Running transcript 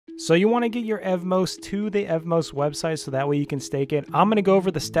So you want to get your Evmos to the Evmos website so that way you can stake it. I'm going to go over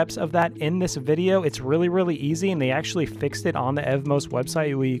the steps of that in this video. It's really easy, and they actually fixed it on the Evmos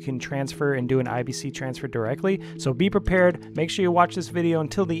website where you can transfer and do an IBC transfer directly. So be prepared. Make sure you watch this video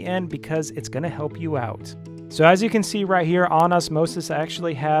until the end because it's going to help you out. So as you can see right here on Osmosis, I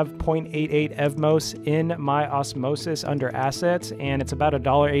actually have 0.88 Evmos in my Osmosis under assets, and it's about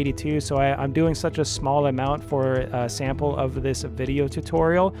 $1.82. So I'm doing such a small amount for a sample of this video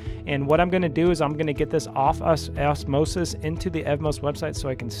tutorial. And what I'm going to do is I'm going to get this off Osmosis into the Evmos website so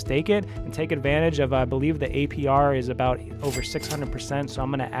I can stake it and take advantage of, I believe the APR is about over 600%. So I'm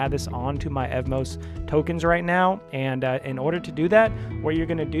going to add this on to my Evmos tokens right now. And in order to do that, what you're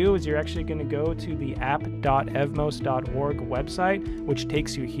going to do is you're actually going to go to the app.evmos.org website, which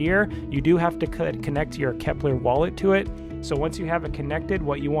takes you here. You do have to connect your Keplr wallet to it. So once you have it connected,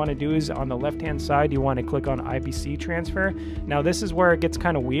 what you want to do is on the left-hand side, you want to click on IBC Transfer. Now this is where it gets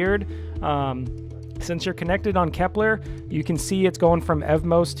kind of weird. Since you're connected on Keplr, you can see it's going from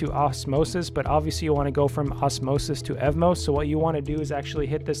Evmos to Osmosis, but obviously you want to go from Osmosis to Evmos. So what you want to do is actually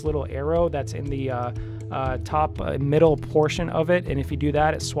hit this little arrow that's in the top middle portion of it, and if you do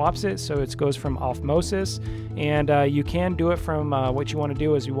that, it swaps it, so it goes from Osmosis. And you can do it from what you want to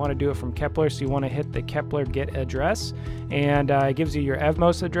do is you want to do it from Keplr, so you want to hit the Keplr get address, and it gives you your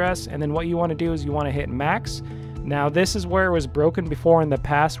Evmos address. And then what you want to do is you want to hit max. Now this is where it was broken before in the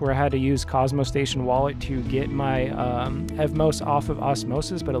past, where I had to use Cosmos Station wallet to get my Evmos off of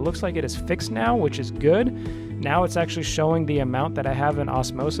Osmosis, but it looks like it is fixed now, which is good. Now it's actually showing the amount that I have in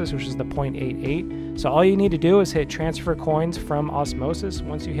Osmosis, which is the 0.88. So all you need to do is hit transfer coins from Osmosis.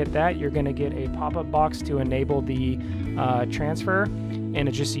 Once you hit that, you're going to get a pop-up box to enable the transfer, and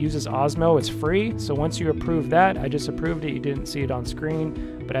it just uses Osmo. It's free. So once you approve that, I just approved it. You didn't see it on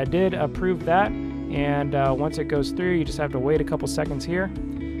screen, but I did approve that. And once it goes through, you just have to wait a couple seconds here.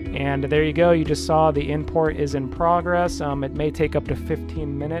 And there you go. You just saw the import is in progress. It may take up to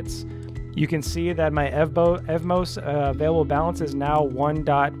 15 minutes. You can see that my Evmos available balance is now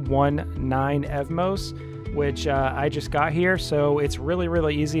 1.19 Evmos, which I just got here. So it's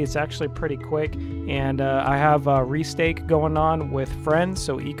really easy. It's actually pretty quick. And I have restake going on with friends.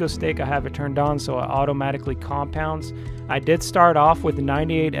 So EcoStake, I have it turned on so it automatically compounds. I did start off with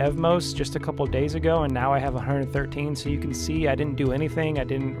 98 Evmos just a couple days ago, and now I have 113. So you can see I didn't do anything. I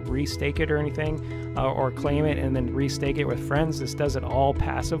didn't restake it or anything, or claim it and then restake it with friends. This does it all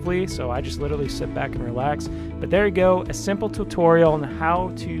passively. So I just literally sit back and relax. But there you go, a simple tutorial on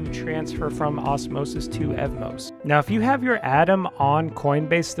how to transfer from Osmosis to Evmos. Now, if you have your Atom on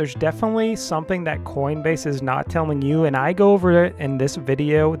Coinbase, there's definitely something that Coinbase is not telling you, and I go over it in this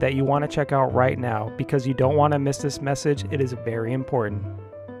video that you want to check out right now because you don't want to miss this message. It is very important.